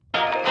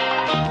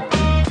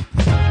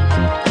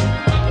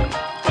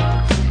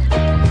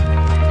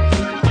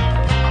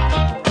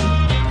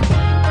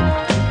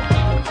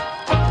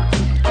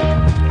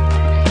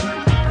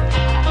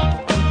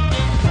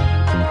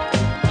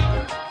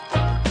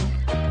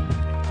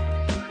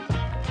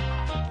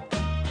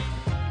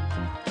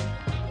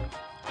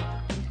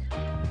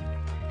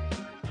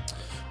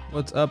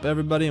What's up,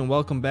 everybody, and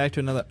welcome back to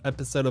another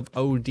episode of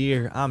Oh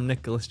Dear. I'm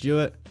Nicholas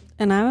Jewett.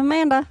 And I'm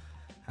Amanda.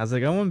 How's it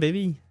going,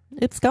 baby?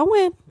 It's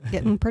going.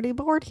 Getting pretty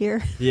bored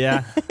here.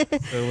 Yeah.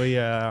 So we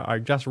are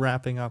just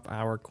wrapping up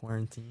our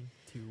quarantine.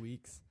 2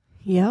 weeks.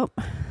 Yep.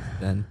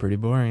 Been pretty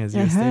boring, as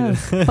you It stated.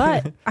 has.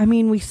 But, I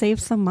mean, we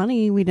saved some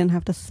money. We didn't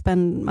have to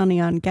spend money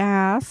on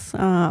gas.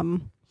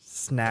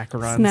 Snack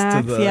runs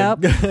Snacks, to the,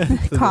 yep. to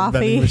the Coffee.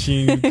 vending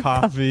machine,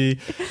 coffee.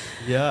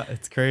 Yeah,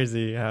 it's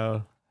crazy how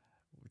a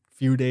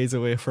few days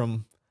away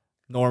from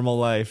normal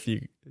life,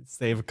 you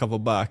save a couple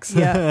bucks.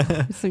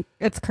 Yeah.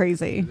 It's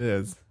crazy. It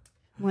is.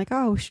 I'm like,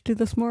 oh, we should do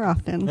this more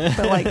often. But,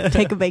 like,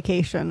 take a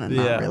vacation and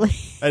Yeah. not really.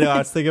 I know. I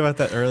was thinking about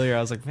that earlier.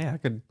 I was like, man,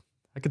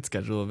 I could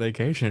schedule a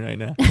vacation right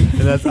now.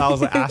 And that's I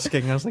was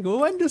asking. I was like, well,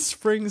 when does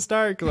spring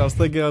start? Because I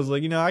was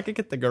like, I could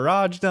get the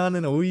garage done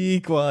in a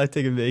week while I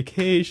take a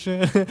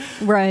vacation.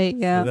 Right,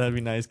 yeah. So that'd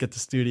be nice. Get the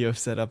studio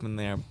set up in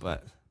there,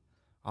 but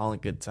all in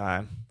good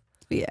time.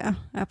 Yeah,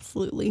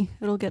 absolutely.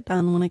 It'll get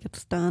done when it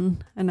gets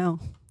done. I know.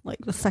 Like,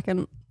 the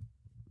second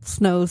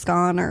snow's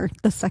gone or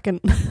the second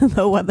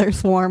the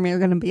weather's warm, you're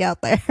going to be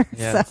out there.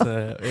 Yeah,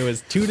 So. it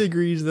was 2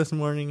 degrees this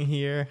morning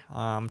here.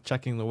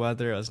 Checking the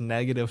weather, it was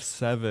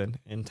 -7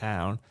 in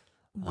town.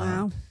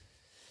 Wow.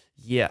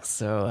 Yeah,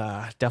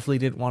 so definitely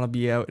didn't want to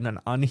be out in an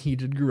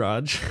unheated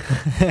garage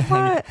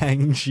What?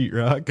 hanging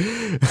sheetrock.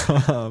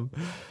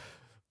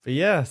 But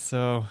yeah,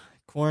 so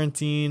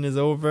quarantine is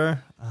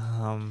over.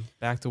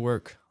 Back to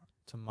work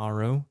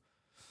tomorrow.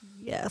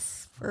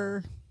 Yes,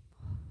 for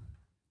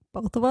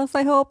both of us,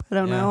 I hope. I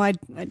don't Yeah. know. I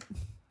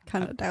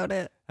kind of doubt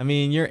it. I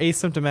mean, you're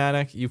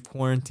asymptomatic. You've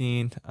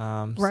quarantined.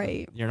 So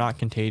Right. you're not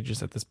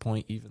contagious at this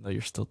point, even though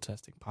you're still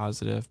testing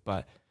positive.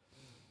 But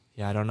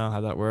yeah, I don't know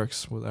how that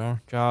works with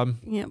our job.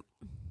 Yep.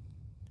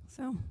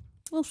 So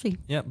we'll see.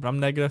 Yeah, but I'm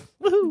negative.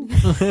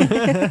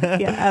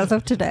 Yeah, as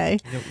of today.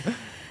 Yep.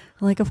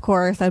 Like, of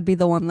course, I'd be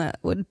the one that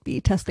would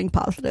be testing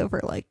positive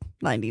for like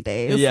 90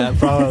 days. Yeah,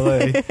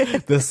 probably.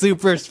 The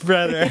super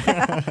spreader.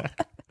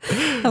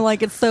 I'm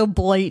like, it's so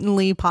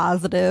blatantly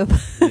positive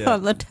Yeah.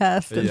 on the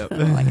test. And Yep.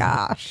 I'm like,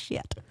 ah,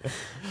 shit.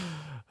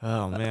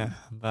 Oh man,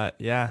 but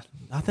yeah,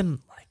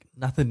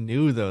 nothing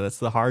new though. That's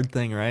the hard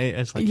thing, right?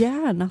 It's like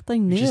Yeah,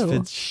 nothing you just new.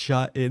 been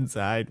shut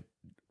inside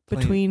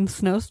Between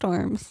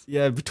snowstorms.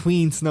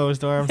 between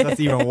snowstorms. That's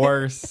even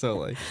worse. So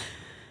like,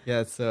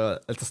 yeah. So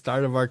at the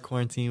start of our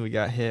quarantine, we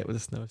got hit with a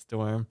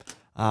snowstorm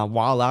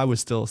while I was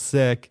still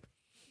sick.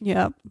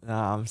 Yep.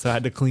 So I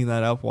had to clean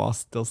that up while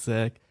still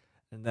sick.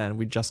 And then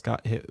we just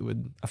got hit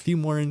with a few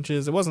more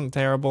inches. It wasn't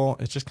terrible.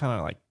 It's just kind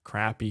of like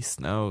crappy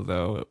snow,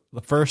 though.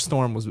 The first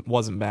storm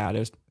wasn't bad. It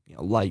was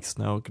light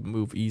snow. It could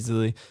move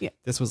easily. Yeah.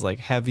 This was like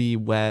heavy,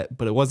 wet,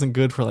 but it wasn't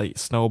good for like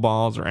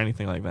snowballs or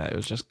anything like that. It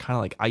was just kind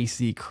of like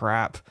icy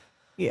crap.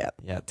 Yep.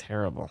 Yeah,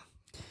 terrible.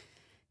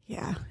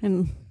 Yeah.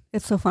 And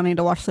it's so funny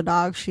to watch the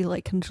dog. She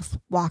like can just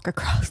walk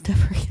across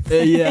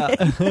everything. Yeah.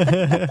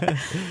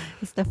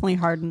 It's definitely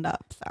hardened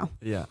up. So,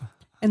 Yeah.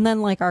 and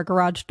then like our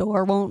garage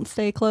door won't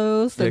stay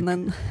closed, and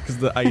then Because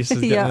the ice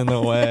is getting Yeah. in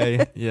the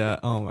way. Yeah.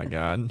 Oh, my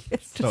God.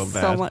 it's So just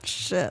bad. so much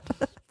shit.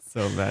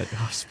 So bad.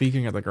 Oh,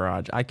 speaking of the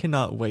garage, I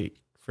cannot wait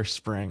for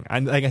spring.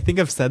 I think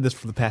I've said this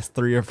for the past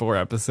 3 or 4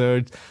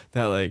 episodes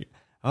that like,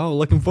 oh,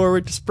 looking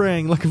forward to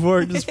spring,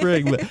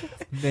 But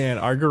man,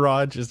 our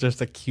garage is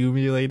just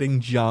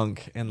accumulating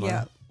junk, and like,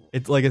 Yeah.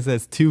 it's like I said,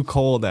 it's too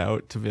cold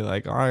out to be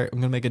like, all right, I'm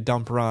gonna make a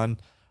dump run,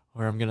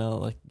 or I'm gonna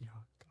like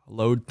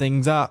load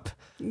things up.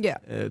 Yeah.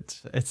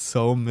 It's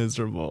so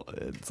miserable.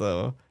 It's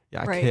so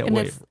yeah, I Right. can't And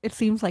wait. it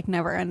seems like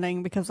never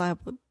ending because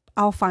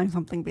I'll find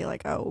something, be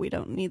like, oh, we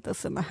don't need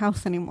this in the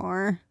house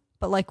anymore.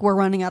 But like we're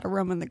running out of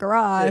room in the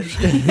garage.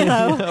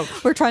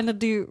 Yep. We're trying to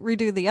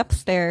redo the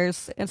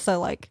upstairs, and so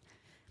like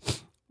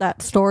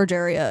that storage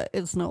area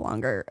is no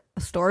longer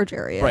a storage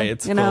area. Right,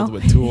 it's you filled know?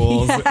 with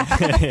tools Yeah.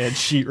 and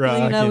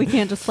sheetrock. You know, we and-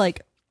 can't just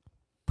like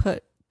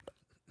put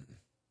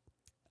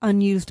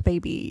unused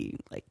baby,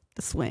 like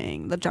the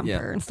swing, the jumper,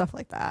 Yeah. and stuff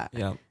like that.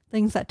 Yep.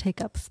 Things that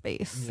take up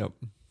space. Yep.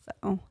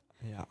 So,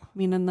 Yeah. I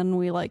mean, and then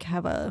we like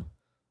have a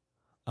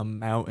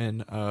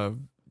mountain of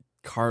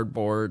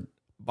cardboard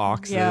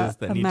boxes yeah,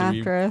 that a need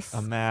mattress. to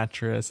be a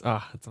mattress.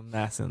 Oh, it's a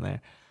mess in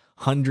there.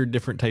 100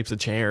 different types of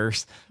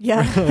chairs.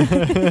 Yeah.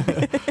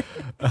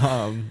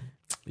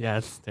 Yeah,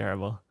 it's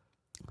terrible.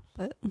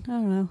 But I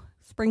don't know.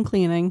 Spring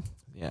cleaning.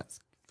 Yeah,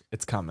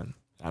 it's coming.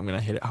 I'm gonna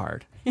hit it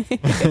hard.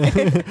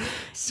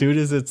 Soon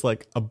as it's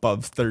like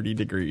above 30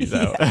 degrees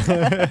out.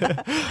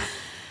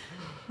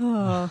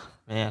 Oh,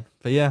 Man.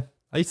 But yeah,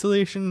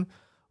 isolation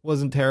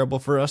wasn't terrible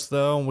for us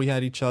though. We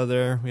had each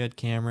other. We had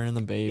Cameron and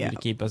the baby Yeah. to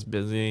keep us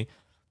busy.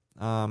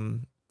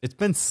 It's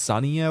been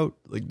sunny out,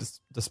 like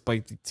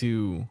despite the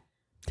 2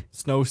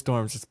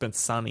 snowstorms. It's been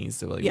sunny,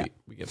 so like Yeah.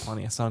 we get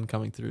plenty of sun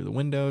coming through the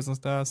windows and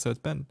stuff. So it's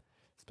been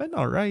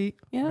all right.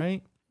 Yeah.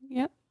 Right.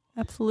 yeah,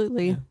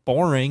 absolutely. Yeah.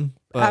 Boring,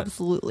 but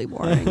Absolutely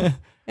boring.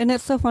 And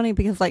it's so funny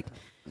because like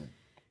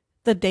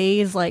the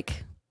days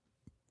like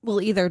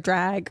will either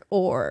drag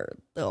or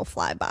they'll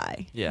fly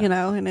by. Yeah. You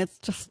know, and it's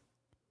just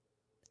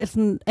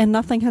and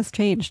nothing has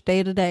changed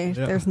day to day.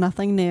 Yeah. There's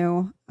nothing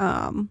new.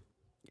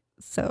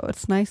 So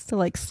it's nice to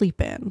like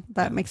sleep in.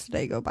 That makes the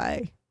day go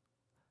by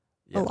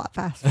a lot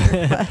faster.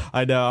 But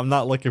I know. I'm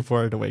not looking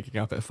forward to waking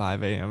up at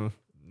 5 a.m.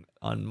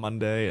 on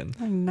Monday and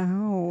I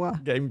know.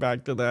 getting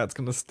back to that's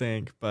gonna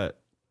stink. But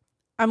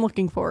I'm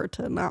looking forward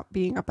to not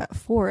being up at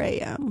 4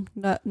 a.m.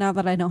 Now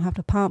that I don't have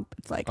to pump,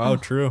 it's like, oh,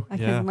 true. I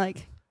can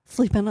like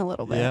sleep in a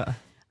little bit. Yeah.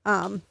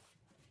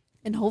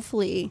 And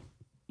hopefully,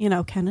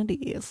 Kennedy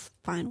is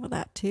fine with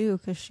that too,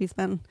 because she's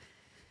been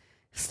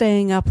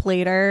staying up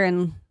later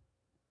and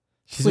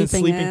She's been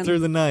sleeping through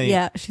the night.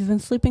 Yeah, she's been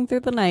sleeping through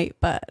the night,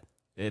 but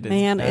it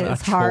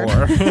is hard.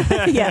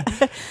 Yeah.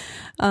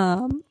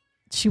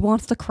 She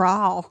wants to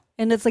crawl,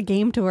 and it's a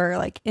game to her,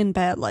 like in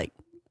bed, like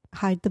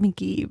hide the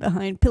Mickey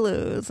behind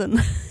pillows and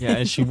yeah,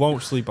 and she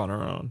won't sleep on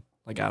her own,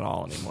 like at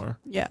all anymore.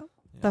 Yeah,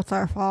 that's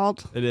our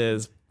fault. It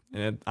is.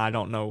 And I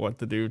don't know what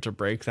to do to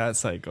break that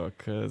cycle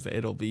because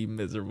it'll be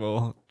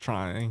miserable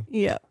trying.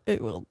 Yeah,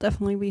 it will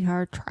definitely be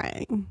hard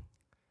trying.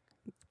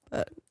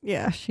 But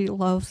yeah, she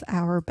loves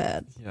our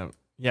bed. Yeah.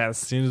 Yeah, as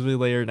soon as we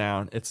lay her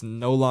down, it's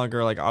no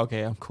longer like,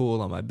 okay, I'm cool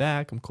on my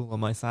back, I'm cool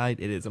on my side.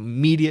 It is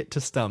immediate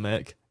to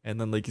stomach.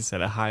 And then, like you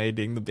said,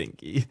 hiding the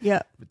binky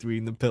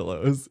between the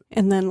pillows.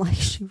 And then, like,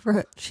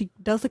 she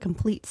does a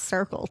complete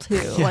circle, too.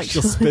 Yeah, like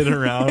she'll spin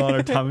around on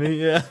her tummy,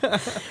 yeah.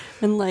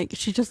 And, like,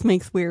 she just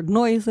makes weird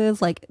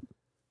noises. Like,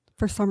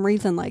 for some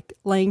reason, like,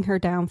 laying her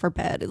down for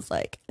bed is,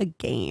 like, a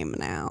game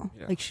now.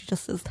 Yeah. Like, she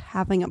just is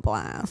having a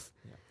blast.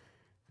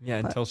 Yeah,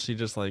 until she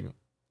just, like...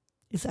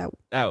 is out.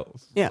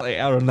 Yeah. Like,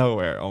 out of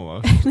nowhere,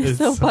 almost. It's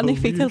so funny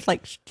weird. Because,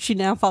 like, she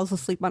now falls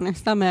asleep on her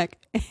stomach,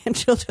 and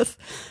she'll just...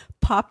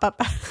 pop up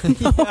out of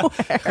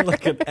nowhere.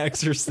 Like an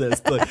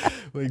exorcist, like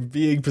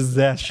being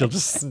possessed. She'll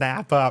just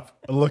snap up,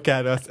 look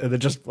at us, and then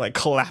just like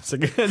collapse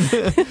again.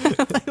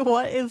 Like,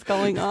 what is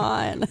going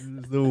on?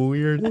 It's the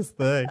weirdest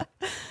thing.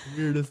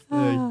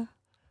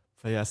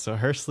 But yeah, so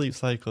her sleep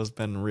cycle has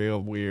been real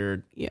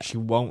weird. Yeah. She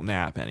won't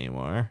nap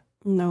anymore.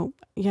 Nope.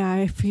 Yeah,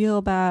 I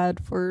feel bad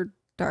for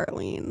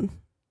Darlene.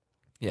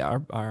 Yeah,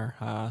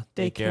 our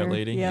daycare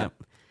lady. Yep.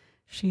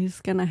 She's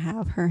gonna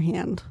have her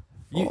hand.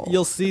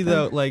 You'll see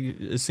though, like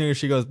as soon as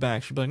she goes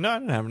back, she'll be like, "No, I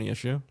didn't have any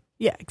issue."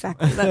 Yeah,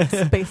 exactly.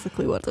 That's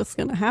basically what is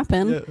going to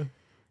happen. Yeah.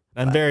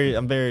 I'm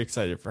very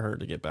excited for her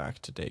to get back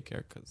to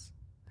daycare because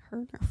her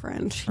and her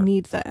friend, she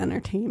needs that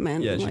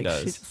entertainment. Yeah, she does.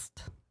 She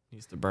just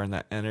needs to burn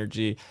that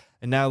energy.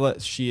 And now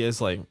that she is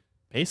like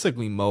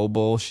basically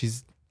mobile,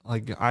 she's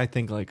like I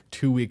think like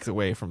 2 weeks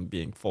away from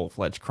being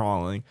full-fledged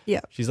crawling. Yeah,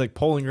 she's like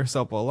pulling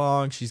herself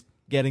along. She's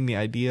getting the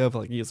idea of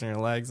like using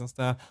her legs and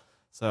stuff.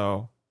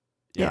 So.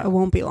 Yeah, it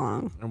won't be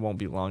long. It won't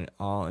be long at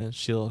all. And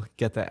she'll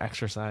get that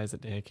exercise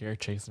at daycare,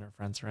 chasing her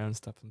friends around and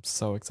stuff. I'm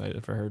so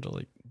excited for her to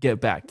like get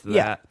back to that.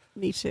 Yeah,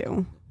 me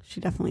too. She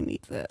definitely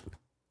needs it.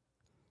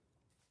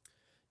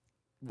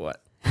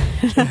 What?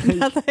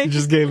 You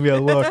just gave me a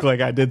look like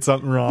I did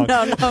something wrong.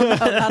 No, not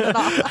at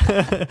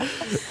all.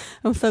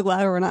 I'm so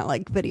glad we're not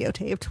like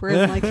videotaped. We're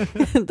in like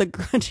the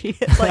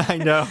grungy. Like, I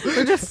know.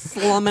 We're just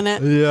slumming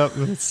it.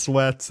 Yep,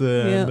 sweats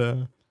and.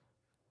 Yep.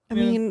 I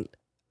mean,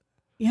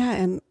 yeah,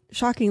 and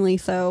shockingly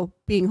so,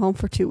 being home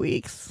for 2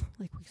 weeks,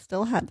 like we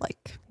still had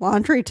like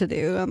laundry to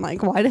do. I'm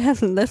like, why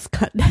hasn't this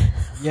cut down?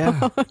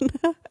 Yeah.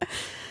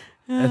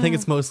 I think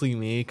it's mostly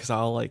me because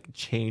I'll like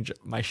change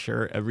my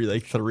shirt every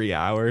like 3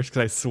 hours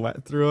because I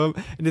sweat through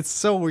them. And it's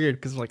so weird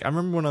because like I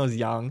remember when I was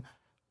young,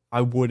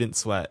 I wouldn't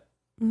sweat.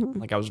 Mm-hmm.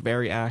 Like I was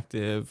very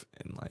active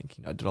and like,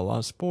 I did a lot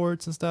of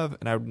sports and stuff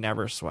and I would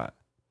never sweat.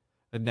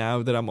 And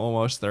now that I'm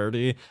almost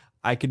 30,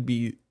 I could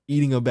be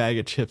eating a bag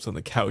of chips on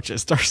the couch and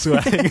start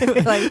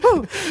sweating. Like,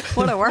 whew,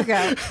 what a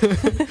workout.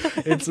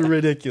 It's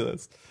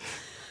ridiculous.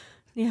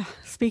 Yeah.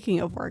 Speaking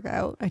of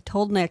workout, I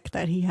told Nick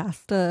that he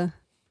has to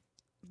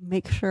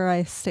make sure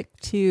I stick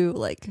to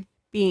like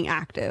being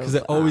active. Because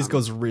it always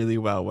goes really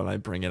well when I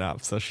bring it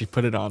up. So she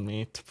put it on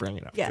me to bring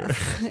it up. Yes.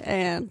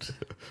 And,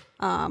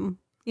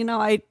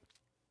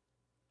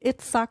 it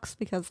sucks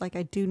because like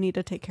I do need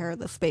to take care of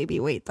this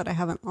baby weight that I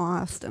haven't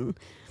lost. And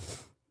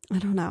I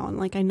don't know. And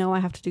like, I know I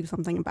have to do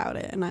something about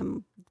it. And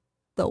I'm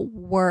the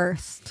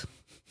worst.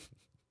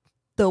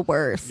 Your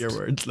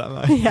words, not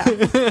mine.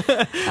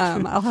 Yeah.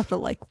 I'll have to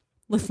like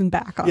listen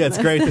back on this. Yeah, it's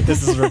great that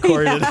this is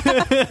recorded.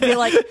 Yeah. Be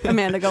like,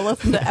 Amanda, go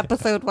listen to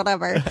episode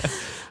whatever.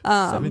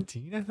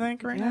 17, I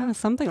think, right now?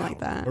 Something like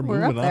that.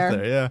 We're up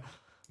there. Yeah.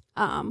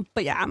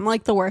 But yeah, I'm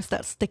like the worst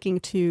at sticking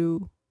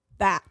to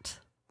that.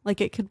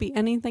 Like it could be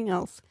anything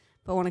else.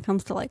 But when it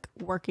comes to like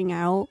working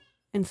out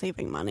and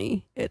saving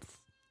money,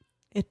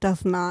 it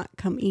does not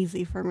come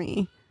easy for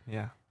me.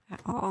 Yeah.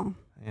 At all.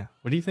 Yeah.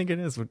 What do you think it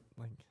is? Like,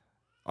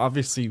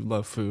 obviously you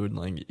love food,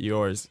 like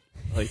yours.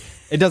 Like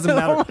it doesn't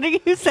matter. What are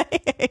you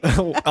saying?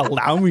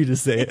 Allow me to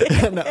say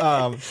it.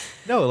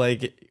 No,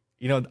 like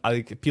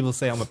like people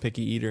say I'm a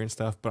picky eater and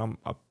stuff, but I'm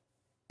a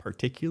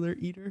particular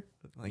eater.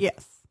 Like,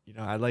 yes.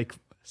 I like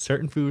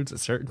certain foods at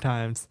certain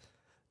times,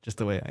 just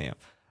the way I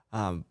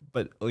am.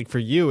 But like for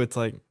you, it's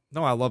like,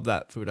 no, I love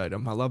that food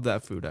item. I love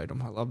that food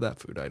item. I love that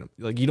food item.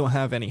 Like you don't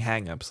have any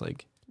hang-ups.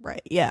 Like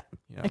Right. Yeah.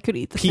 You know? I could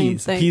eat the same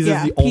Peas. thing. Peas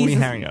Yeah, is the only peas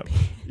is- hang up.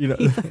 You know.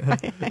 peas are my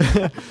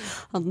hang-up.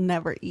 I'll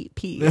never eat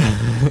peas.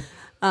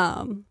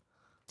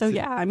 So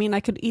yeah, I mean,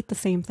 I could eat the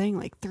same thing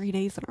like 3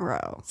 days in a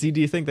row. See,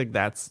 do you think like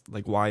that's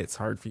like why it's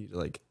hard for you to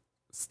like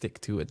stick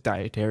to a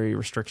dietary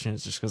restriction?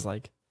 Is just because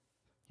like,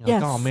 you're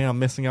Yes. like, oh man, I'm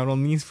missing out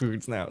on these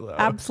foods now. Though.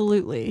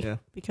 Absolutely. Yeah.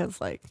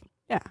 Because like,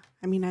 yeah,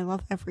 I mean, I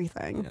love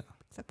everything Yeah.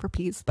 except for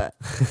peas, but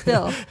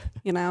still,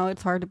 you know,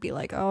 it's hard to be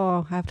like,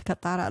 oh, I have to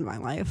cut that out of my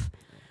life.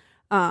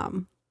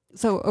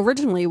 So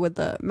originally with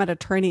the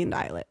Mediterranean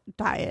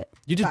diet,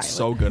 You did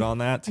so good on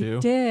that too.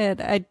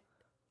 I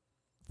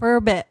for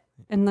a bit,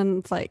 and then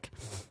it's like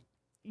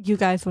you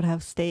guys would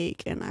have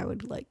steak, and I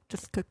would like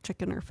just cook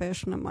chicken or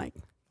fish, and I'm like,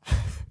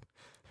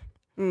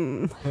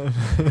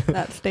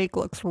 that steak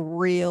looks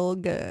real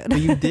good. But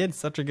you did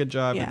such a good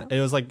job. Yeah. It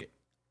was like,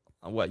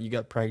 what, you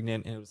got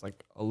pregnant, and it was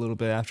like a little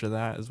bit after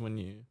that is when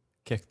you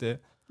kicked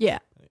it. Yeah.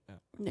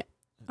 Yeah.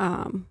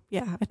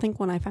 Yeah, I think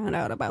when I found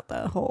out about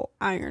the whole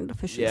iron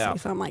deficiency, Yeah.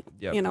 so I'm like,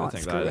 Yeah, you know I what,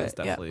 think screw that it. is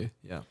definitely,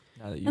 yeah.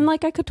 Now that you, And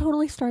like I could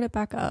totally start it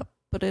back up,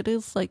 but it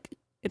is like,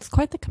 it's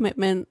quite the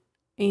commitment,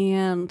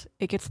 and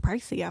it gets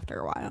pricey after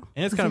a while.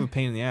 and it's kind of a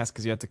pain in the ass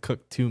because you have to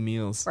cook 2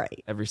 meals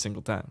Right, every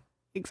single time.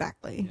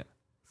 exactly. Yeah.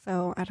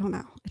 So I don't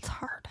know. It's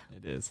hard.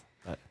 It is.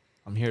 But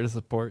I'm here to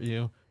support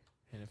you.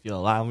 And if you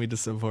allow me to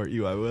support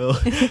you, I will.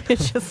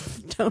 It's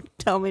just don't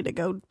tell me to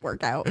go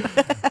work out.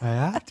 I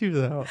have to,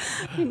 though.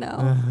 You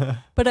know.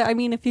 But I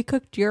mean, if you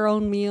cooked your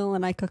own meal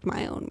and I cooked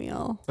my own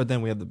meal, But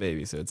then we have the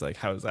baby, so it's like,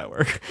 how does that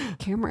work?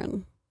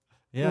 Cameron,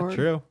 Yeah, Or-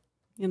 true.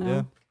 you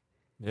know,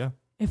 Yeah.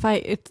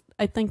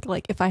 I think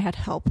like if I had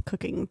help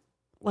cooking,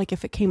 like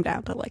if it came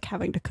down to like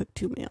having to cook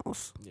 2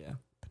 meals, Yeah.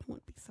 then it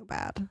wouldn't be so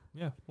bad.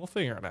 Yeah. We'll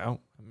figure it out.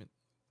 I mean,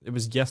 it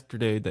was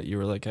yesterday that you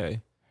were like,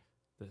 hey,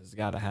 this has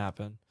got to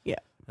happen. Yeah.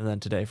 And then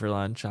today for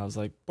lunch, I was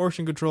like,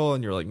 portion control.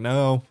 And you're like,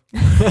 no.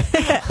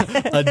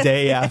 A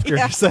day after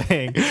Yeah.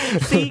 saying.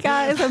 See,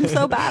 guys, I'm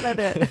so bad at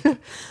it.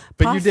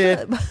 But you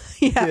did. Yeah.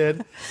 You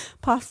did.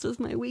 Pasta's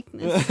my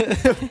weakness.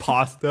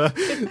 Pasta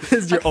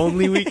is your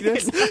only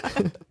weakness.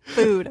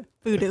 Food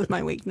is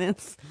my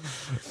weakness.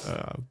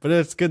 But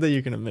it's good that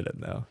you can admit it,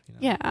 though. You know?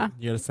 Yeah.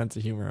 You got a sense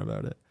of humor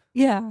about it.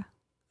 Yeah.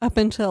 Up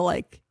until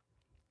like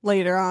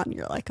later on,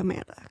 you're like,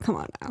 Amanda, come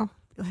on now.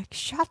 You're like,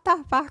 shut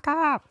the fuck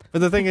up. But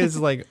the thing is,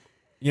 like,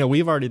 you know,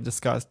 we've already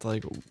discussed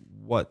like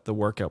what the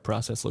workout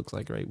process looks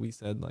like, right? We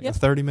said like Yep. a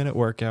 30-minute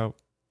workout.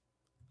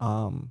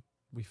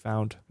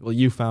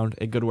 You found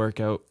a good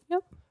workout.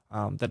 Yep.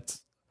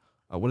 That's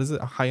what is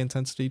it? A high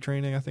intensity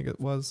training, I think it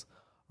was.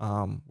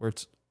 Where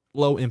it's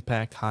low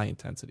impact, high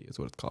intensity is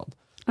what it's called.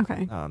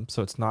 Okay.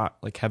 So it's not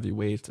like heavy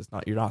weights.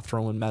 You're not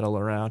throwing metal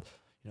around,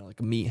 you know, like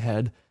a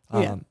meathead.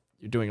 Yeah.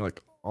 You're doing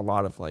like a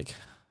lot of like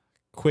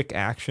quick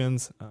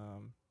actions,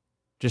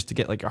 just to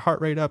get like your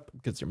heart rate up,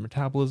 gets your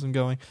metabolism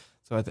going.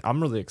 So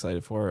I'm really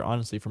excited for it,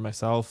 honestly, for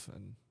myself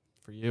and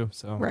for you.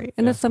 So Right.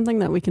 And yeah. it's something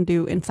that we can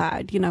do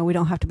inside. You know, we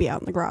don't have to be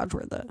out in the garage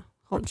where the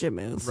whole gym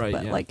is. Right,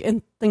 But yeah. like,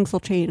 and things will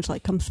change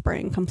like come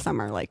spring, come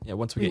summer. Like, Yeah,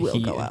 once we we get will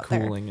heat go and out there.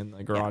 cooling in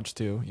the garage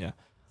too. Yeah.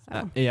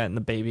 so. Yeah, and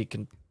the baby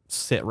can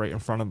sit right in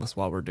front of us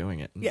while we're doing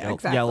it and Yeah,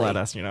 yell at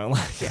exactly. us, you know.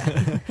 Like,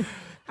 Yeah.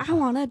 I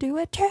want to do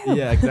it too.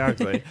 yeah,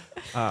 exactly.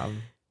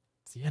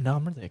 So yeah, no,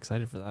 I'm really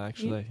excited for that,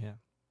 actually. Yeah.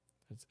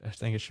 I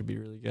think it should be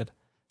really good.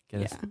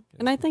 Yeah.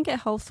 And I think it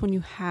helps when you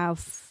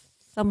have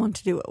someone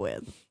to do it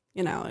with,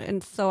 you know.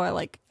 And so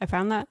I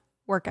found that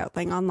workout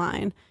thing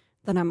online.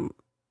 Then I'm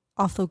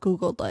also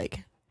Googled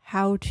like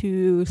how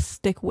to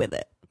stick with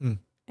it. Mm.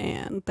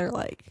 And they're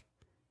like,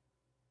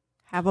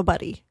 have a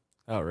buddy.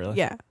 Oh, really?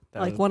 Yeah.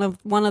 That Like was-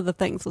 one of the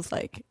things was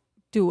like,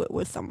 do it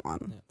with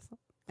someone. Yeah.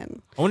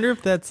 And I wonder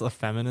if that's a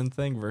feminine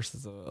thing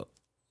versus a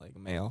like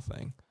male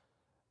thing.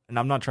 And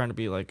I'm not trying to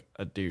be like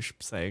a douche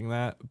saying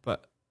that,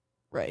 but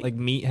right. like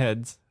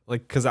meatheads,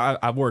 like, because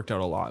I've worked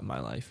out a lot in my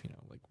life, you know,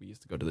 like we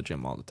used to go to the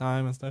gym all the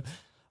time and stuff.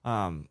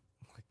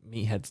 Like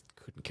meatheads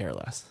couldn't care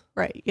less.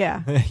 right.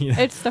 Yeah. You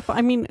know? It's stuff.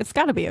 I mean, it's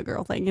got to be a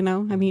girl thing, you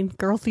know. I mean,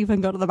 girls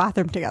even go to the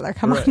bathroom together.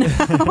 Come Right.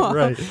 on now.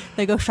 Right.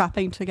 They go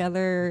shopping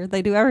together.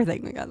 They do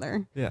everything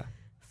together. Yeah.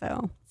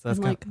 So So that's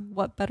and like,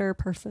 what better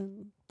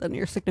person than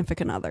your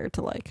significant other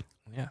to like?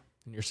 yeah.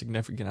 And your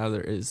significant other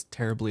is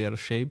terribly out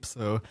of shape,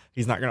 so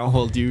he's not gonna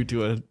hold you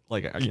to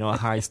a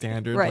high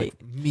standard. Right.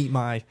 Like, meet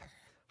my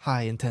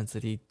high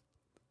intensity.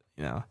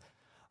 You know,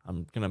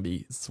 I'm gonna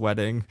be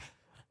sweating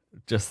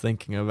just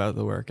thinking about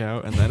the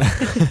workout, and then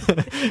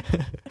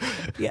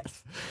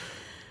Yes.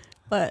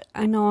 But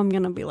I know I'm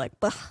gonna be like,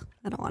 "Ugh,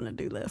 I don't want to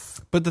do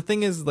this. But the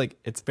thing is, like,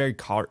 it's very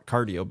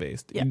cardio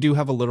based. Yeah. You do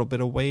have a little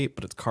bit of weight,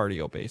 but it's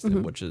cardio based,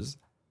 Mhm. which is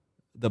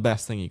the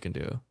best thing you can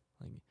do,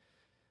 like,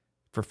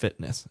 for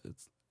fitness.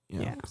 It's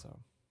Yeah. So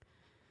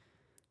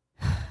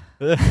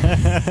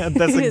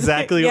that's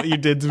exactly what Yeah. you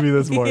did to me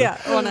this morning.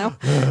 Yeah. Oh no.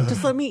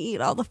 Just let me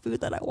eat all the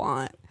food that I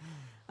want.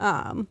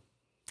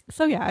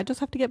 So yeah, I just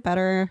have to get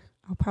better.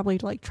 I'll probably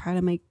like try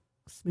to make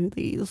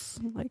smoothies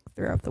like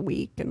throughout the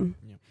week and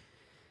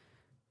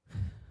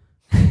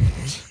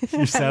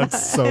You sound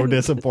so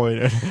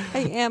disappointed. I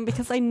am,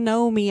 because I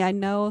know me. I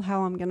know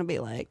how I'm gonna be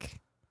like.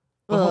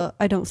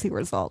 I don't see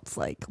results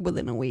like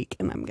within a week,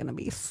 and I'm gonna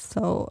be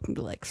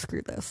like,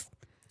 screw this.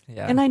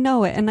 Yeah. And I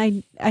know it, and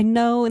I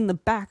know in the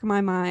back of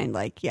my mind,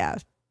 like, yeah,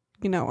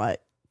 you know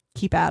what,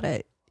 keep at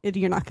it.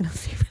 You're not gonna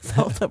see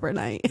results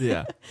overnight.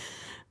 Yeah.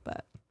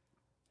 But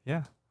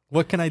yeah,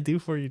 what can I do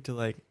for you to,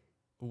 like,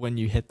 when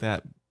you hit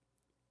that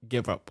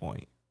give up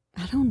point?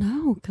 I don't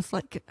know, because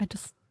like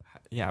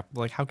Yeah,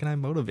 like, how can I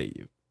motivate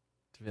you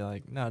to be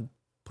like, no,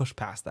 push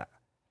past that?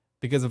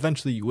 Because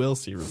eventually you will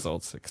see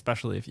results,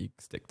 especially if you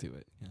stick to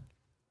it. Yeah.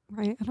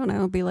 right. I don't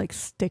know. Be like,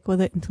 stick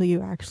with it until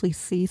you actually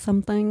see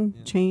something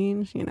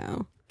change. You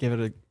know, Give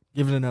it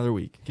another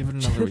week. Give it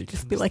another week.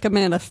 just be like,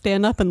 Amanda,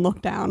 stand up and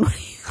look down.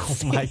 Oh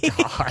my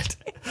god,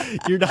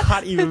 you're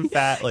not even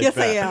fat like yes,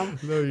 that. I am.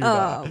 No, you're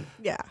not.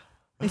 Yeah,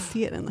 I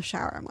see it in the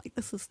shower. I'm like,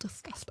 this is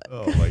disgusting.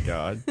 Oh my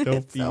god,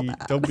 It's so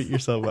bad. don't beat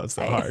yourself up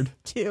so I hard.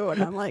 do,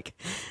 and I'm like,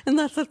 and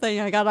that's the thing.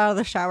 I got out of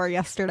the shower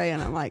yesterday,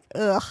 and I'm like,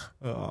 ugh,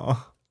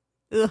 Oh,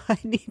 I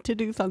need to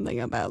do something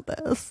about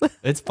this.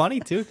 it's funny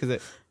too because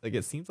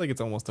it seems like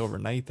it's almost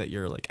overnight that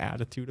your, like,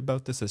 attitude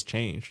about this has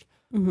changed.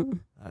 Mm-hmm.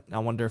 I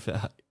wonder if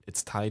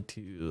it's tied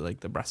to, like,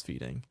 the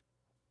breastfeeding.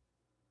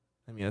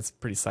 I mean, it's a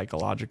pretty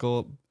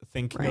psychological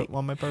thing Right.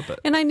 on my part, but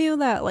And I knew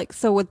that, like,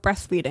 so with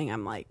breastfeeding,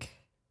 I'm like,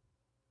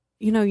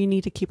 you know, you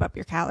need to keep up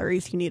your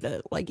calories. You need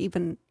to, like,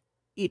 even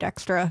eat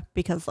extra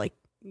because, like,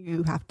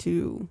 you have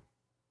to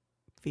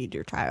feed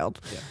your child.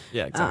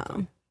 yeah,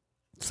 exactly.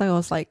 So I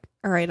was like,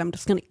 all right, I'm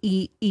just going to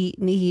eat,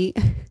 and eat.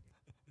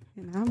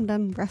 And now I'm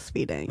done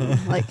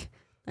breastfeeding. Like,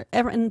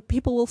 and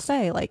people will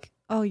say, like,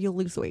 oh, you'll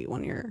lose weight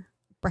when you're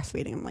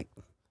breastfeeding. I'm like,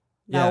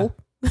 no,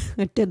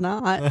 I did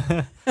not.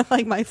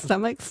 Like, my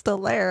stomach's still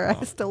there.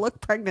 I still look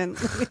pregnant.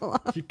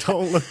 You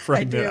don't look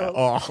pregnant do. at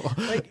all.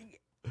 Like,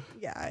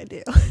 yeah, I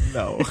do.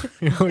 No,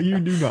 you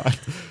do not.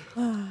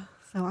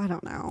 So I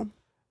don't know.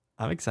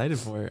 I'm excited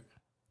for it.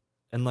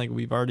 And, like,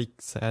 we've already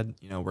said,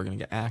 you know, we're going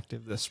to get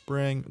active this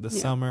spring, this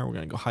summer. We're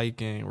going to go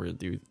hiking. We're going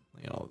to do,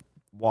 you know,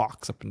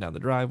 walks up and down the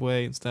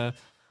driveway and stuff.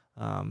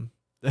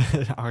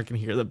 I can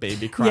hear the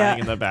baby crying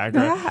in the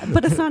background. Yeah,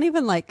 but it's not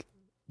even like,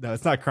 No,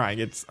 it's not crying.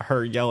 It's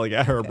her yelling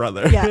at her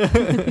brother.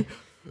 yeah.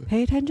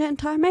 Pay attention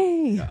to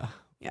me.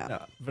 Yeah.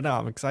 No, but no,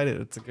 I'm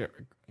excited. It's a good,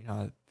 you know,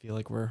 I feel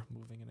like we're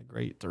moving in a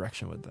great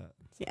direction with that.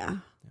 Yeah.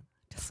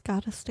 Just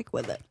got to stick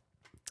with it.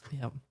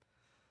 Yep.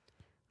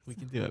 We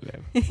can do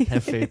it, babe.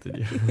 Have faith in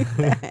you.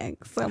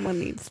 Thanks. Someone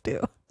needs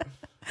to.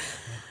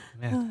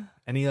 Man,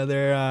 any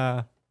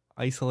other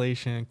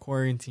isolation,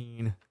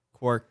 quarantine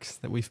quirks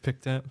that we've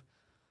picked up?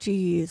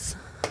 Jeez.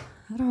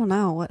 I don't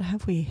know. What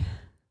have we?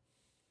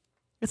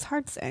 It's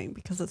hard saying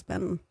because it's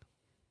been,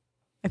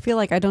 I feel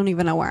like I don't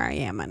even know where I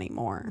am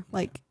anymore.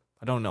 Like,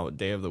 I don't know what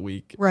day of the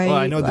week. Right. Well,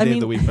 I know the day of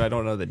the week, but I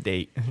don't know the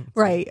date.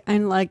 right.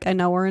 And like, I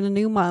know we're in a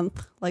new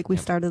month. Like, we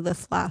started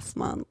this last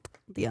month,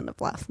 the end of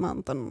last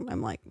month. And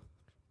I'm like,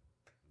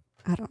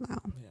 I don't know.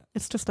 Yeah.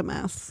 It's just a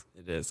mess.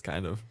 It is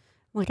kind of.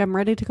 Like, I'm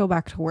ready to go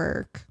back to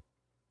work.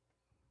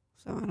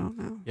 So I don't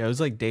know. Yeah, it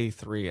was like day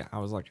 3. I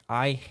was like,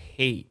 I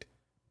hate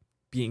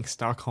being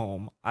stuck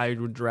home. I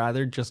would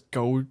rather just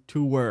go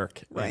to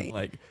work. Right. And,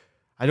 like,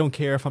 I don't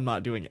care if I'm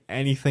not doing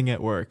anything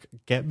at work.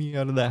 Get me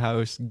out of the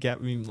house.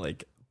 Get me,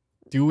 like,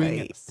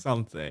 doing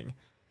something.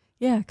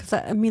 Yeah, because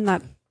I mean,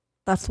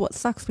 that's what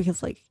sucks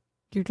because, like,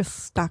 you're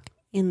just stuck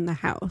in the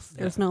house.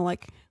 There's no,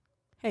 like,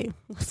 hey,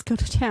 let's go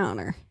to town,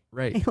 or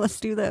Right. hey, let's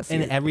do this.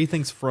 And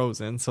everything's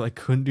frozen, so I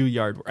couldn't do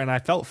yard work. And I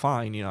felt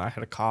fine. You know, I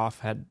had a cough,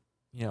 had,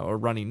 you know, a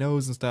runny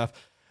nose and stuff.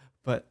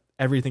 But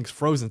everything's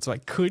frozen, so I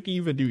couldn't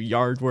even do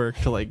yard work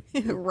to, like,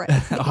 right.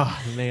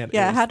 oh, man.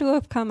 Yeah, it had to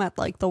have come at,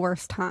 like, the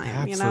worst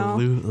time, you know?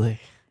 Absolutely.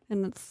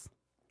 And it's,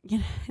 you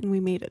know, and we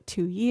made it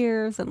 2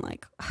 years, and,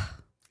 like,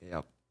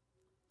 Yep.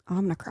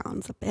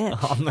 Omicron's a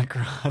bitch. On the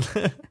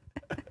ground.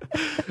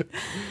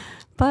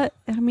 But,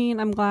 I mean,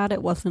 I'm glad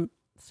it wasn't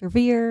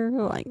severe.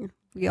 Like,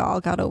 we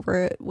all got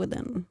over it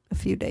within a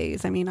few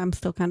days. I mean, I'm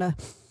still kind of,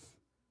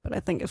 but I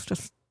think it's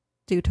just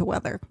due to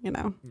weather, you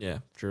know? Yeah,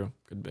 true.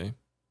 Could be.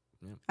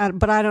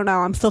 But I don't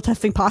know. I'm still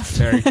testing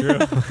positive.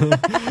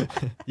 Very true.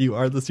 You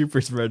are the super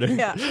spreader.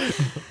 Yeah.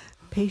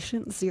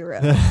 Patient 0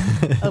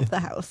 of the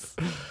house.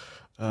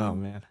 Oh,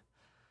 man.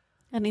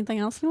 Anything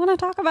else you want to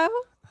talk about?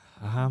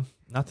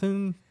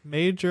 Nothing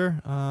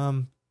major.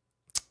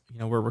 You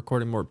know, we're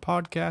recording more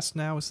podcasts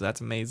now, so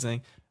that's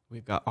amazing.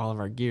 We've got all of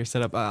our gear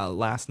set up.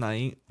 Last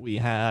night, we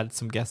had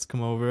some guests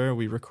come over.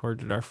 We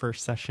recorded our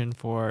first session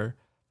for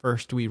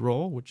First We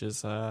Roll, which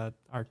is our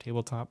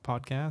tabletop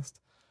podcast.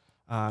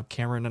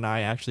 Cameron and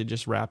I actually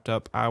just wrapped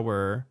up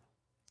our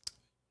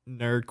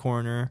Nerd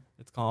Corner,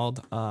 it's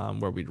called,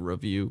 where we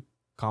review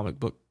comic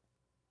book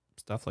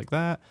stuff like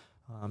that,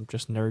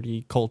 just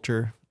nerdy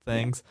culture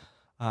things.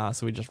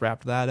 So we just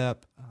wrapped that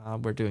up.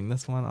 We're doing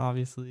this one,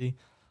 obviously.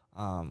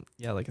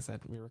 Yeah, like I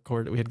said,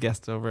 we had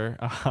guests over.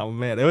 Oh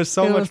man, it was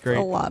great.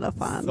 A lot of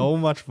fun. So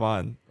much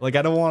fun. Like,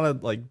 I don't want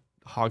to, like,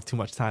 hog too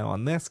much time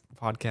on this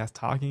podcast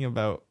talking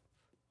about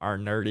our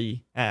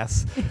nerdy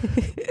ass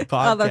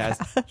Other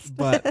podcast. cast.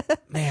 But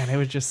man, it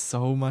was just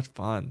so much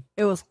fun.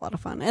 It was a lot of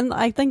fun. And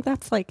I think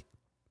that's like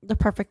the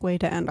perfect way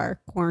to end our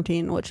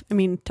quarantine, which I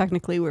mean,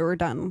 technically we were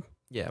done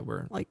Yeah,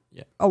 we're like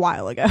yeah. a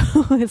while ago.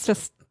 It's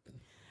just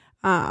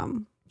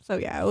so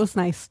yeah, it was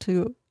nice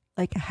to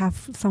like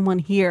have someone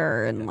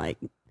here and like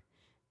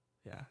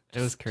Yeah,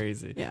 it was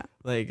crazy. yeah.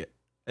 Like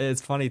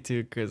it's funny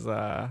too because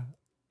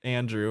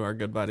Andrew, our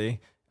good buddy,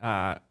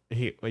 I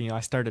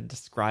started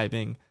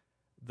describing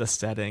the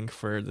setting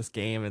for this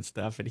game and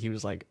stuff, and he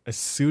was like, as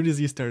soon as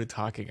you started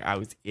talking, I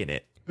was in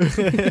it.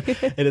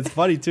 And it's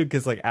funny too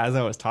because like as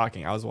I was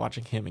talking, I was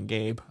watching him and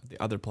Gabe,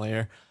 the other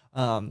player,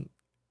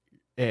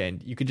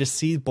 and you could just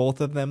see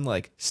both of them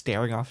like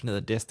staring off into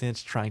the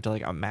distance, trying to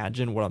like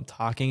imagine what I'm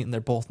talking, and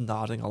they're both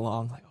nodding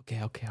along, like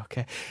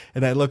okay.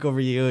 And I look over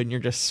you, and you're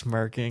just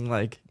smirking,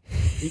 like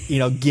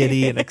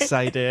giddy and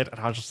excited. And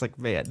I was just like,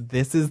 man,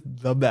 this is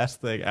the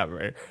best thing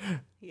ever.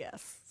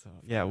 Yes. So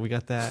yeah, we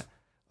got that.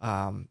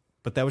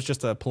 But that was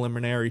just a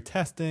preliminary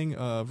testing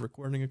of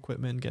recording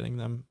equipment, getting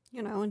them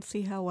And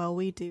see how well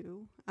we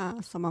do.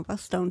 Some of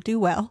us don't do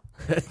well.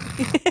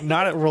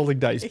 not at rolling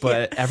dice,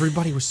 but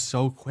everybody was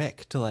so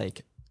quick to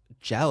like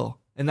gel.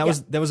 And that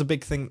was a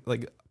big thing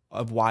like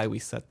of why we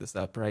set this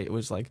up, right? It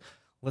was like,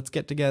 let's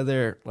get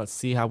together, let's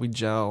see how we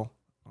gel.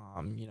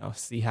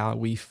 See how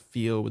we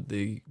feel with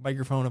the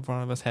microphone in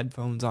front of us,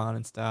 headphones on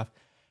and stuff.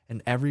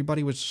 And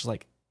everybody was just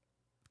like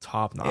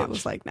top notch. It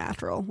was like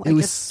natural. Like, it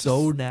was it's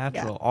so just-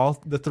 natural. yeah.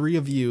 All the three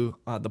of you,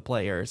 the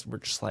players, were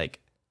just like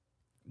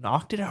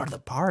knocked it out of the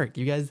park.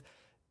 You guys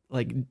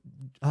like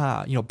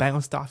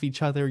bounced off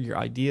each other, your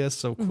ideas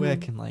so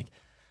quick, and like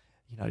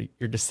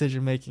your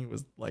decision making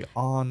was like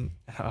on.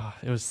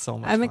 It was so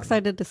much I'm fun.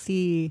 excited to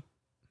see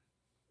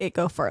it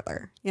go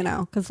further,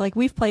 because like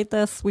we've played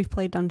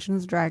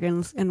Dungeons and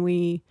Dragons, and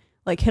we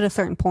like hit a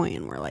certain point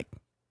and we're like,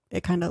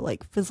 it kind of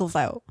like fizzles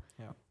out.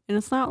 Yeah. And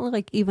it's not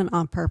like even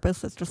on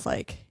purpose. It's just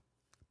like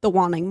the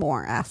wanting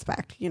more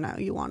aspect, you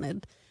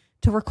wanted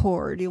to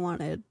record, you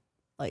wanted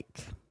like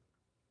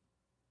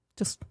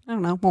just, I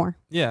don't know, more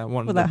Yeah,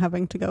 without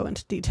having to go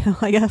into detail,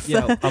 I guess.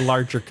 a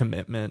larger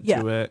commitment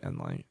Yeah. to it, and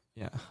like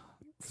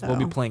So, we'll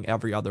be playing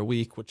every other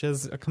week, which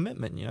is a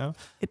commitment,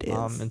 it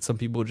is. and some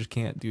people just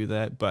can't do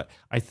that. But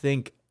I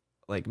think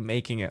like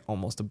making it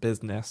almost a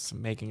business,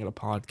 making it a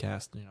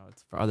podcast,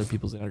 it's for other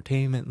people's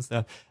entertainment and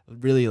stuff.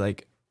 Really,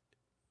 like,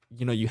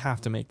 you have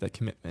to make that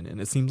commitment.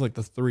 And it seems like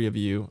the three of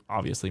you,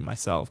 obviously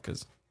myself,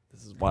 because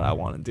this is what I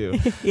want to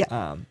do.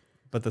 Yeah.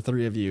 But the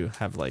three of you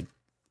have like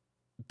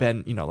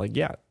been, like,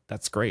 yeah,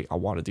 that's great. I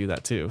want to do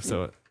that too.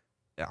 So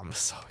yeah, I'm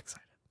so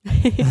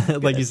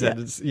excited. Like you said,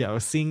 it's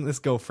seeing this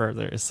go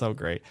further is so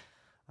great.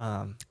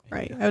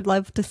 Right. I would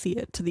love to see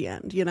it to the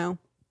end,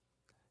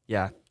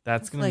 Yeah,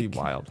 that's gonna like- be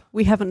wild.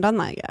 We haven't done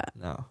that yet.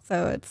 No.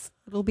 So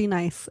it'll be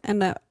nice.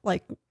 And that,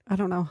 like, I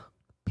don't know,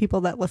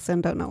 people that listen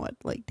don't know what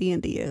like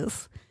D&D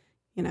is.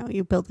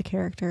 You build the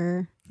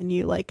character and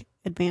you like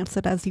advance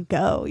it as you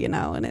go,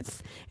 and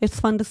it's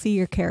fun to see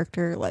your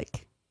character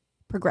like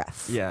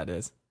progress. Yeah, it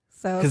is.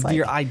 So Because it's like,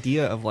 your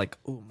idea of like,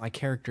 oh, my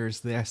character is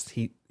this,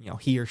 he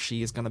or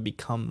she is gonna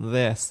become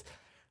this,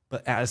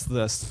 but as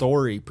the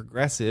story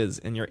progresses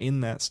and you're in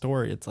that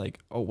story, it's like,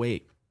 oh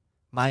wait,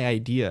 my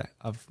idea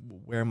of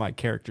where my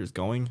character is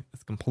going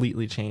is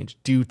completely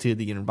changed due to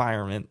the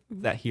environment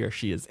that he or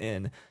she is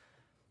in,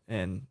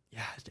 and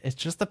yeah, it's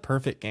just the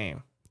perfect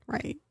game.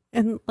 right.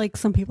 And like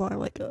some people are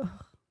like, ugh,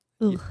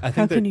 I think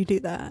how they're- can you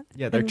do that?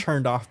 Yeah, they're And-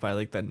 turned off by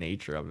like the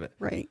nature of it,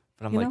 right.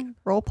 but I'm like,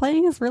 Role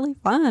playing is really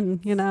fun,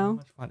 so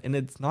much fun, and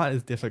it's not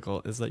as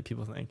difficult as like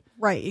people think.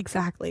 Right,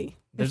 exactly.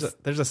 There's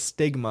a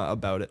stigma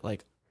about it,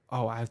 like,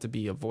 oh, I have to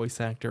be a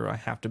voice actor, or I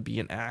have to be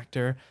an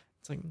actor.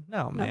 It's like,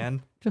 no,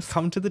 man, just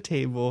come to the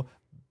table,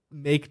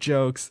 make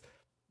jokes,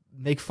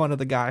 make fun of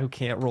the guy who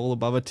can't roll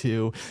above a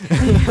 2.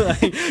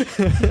 Like,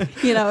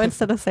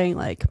 instead of saying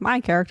like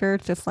my character,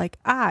 it's just like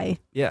I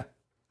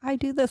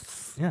do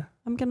this. yeah,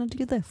 I'm gonna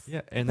do this.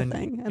 yeah, and the then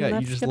thing, and you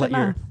that's just good let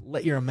enough.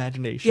 your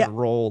imagination Yeah.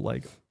 roll.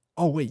 Like,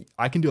 oh wait,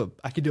 I can do a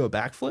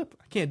backflip.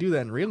 I can't do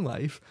that in real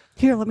life.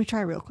 Here, let me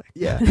try real quick.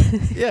 Yeah,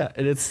 yeah,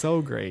 and it's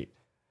so great.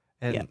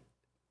 And Yeah.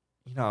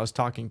 I was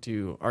talking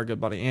to our good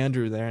buddy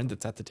Andrew there, and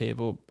that's at the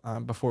table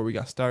before we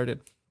got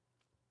started.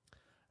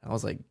 I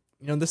was like,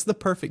 this is the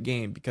perfect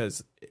game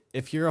because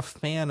if you're a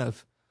fan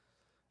of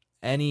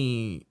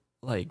any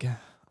like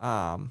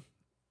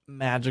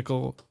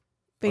magical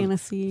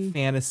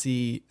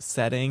fantasy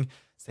setting,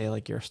 say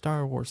like you're a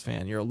Star Wars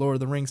fan, you're a Lord of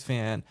the Rings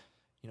fan,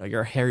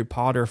 you're a Harry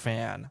Potter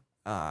fan,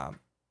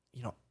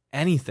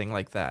 anything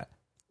like that.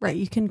 Right,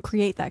 you can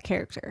create that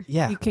character.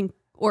 Yeah. You can,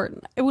 or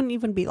it wouldn't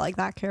even be like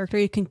that character.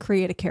 You can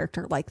create a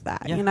character like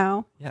that,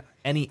 Yeah. Yeah,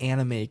 any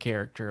anime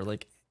character,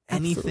 like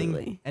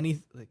Absolutely.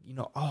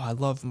 oh, I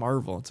love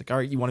Marvel. It's like, all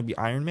right, you want to be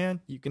Iron Man?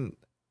 You can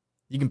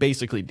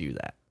basically do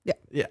that. Yeah.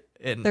 Yeah.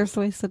 And There's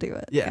ways to do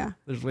it. yeah,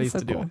 there's ways so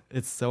to do cool. it.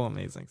 It's so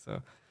amazing.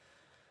 So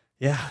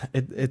yeah,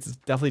 it's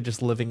definitely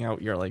just living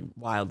out your like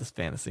wildest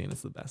fantasy, and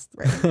it's the best.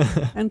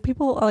 Right. And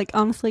people like,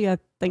 honestly, I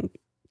think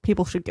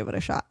people should give it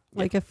a shot.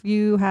 Like if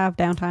you have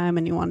downtime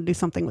and you want to do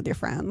something with your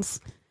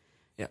friends,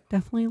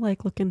 definitely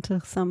like look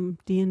into some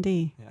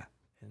D&D. Yeah.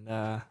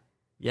 And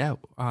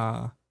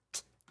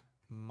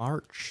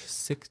March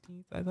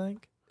 16th, I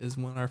think, is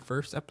when our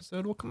first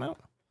episode will come out.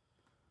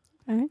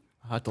 Okay.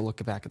 I'll have to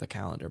look back at the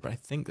calendar, but I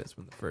think that's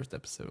when the first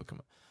episode will come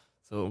out.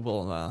 So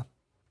we'll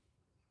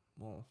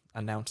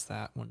announce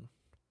that when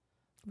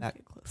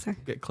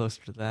get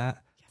closer to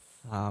that. Yes.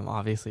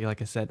 Obviously,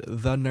 like I said,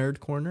 the Nerd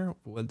Corner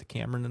with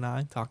Cameron and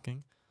I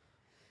talking.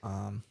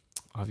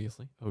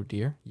 Obviously, oh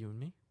dear, you and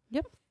me.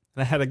 Yep.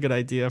 And I had a good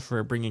idea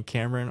for bringing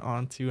Cameron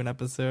onto an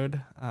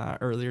episode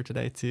earlier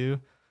today too.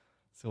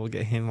 So we'll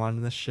get him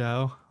on the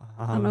show.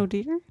 On Oh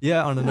Dear?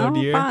 Yeah, on an Oh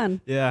Dear.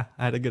 Fun. Yeah,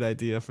 I had a good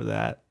idea for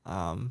that.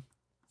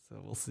 So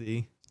we'll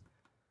see.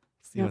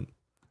 Yep.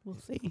 We'll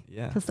see.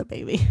 Yeah. Because the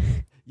baby.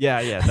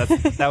 Yeah.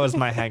 That was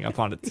my hang up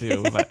on it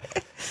too.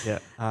 But yeah.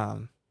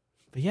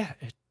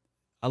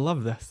 I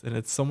love this and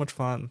it's so much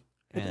fun.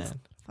 It is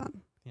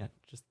fun. Yeah,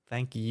 just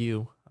thank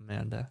you,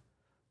 Amanda,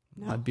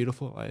 my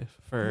beautiful wife,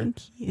 for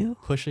thank you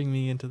pushing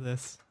me into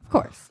this. Of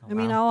course. Oh, I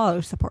mean, I'll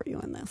always support you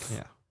in this.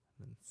 Yeah.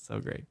 It's so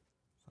great.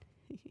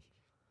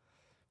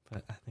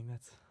 But I think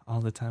that's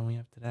all the time we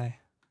have today.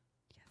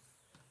 Yes.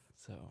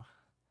 So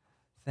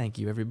thank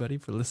you, everybody,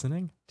 for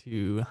listening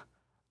to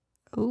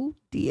Oh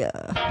Dear.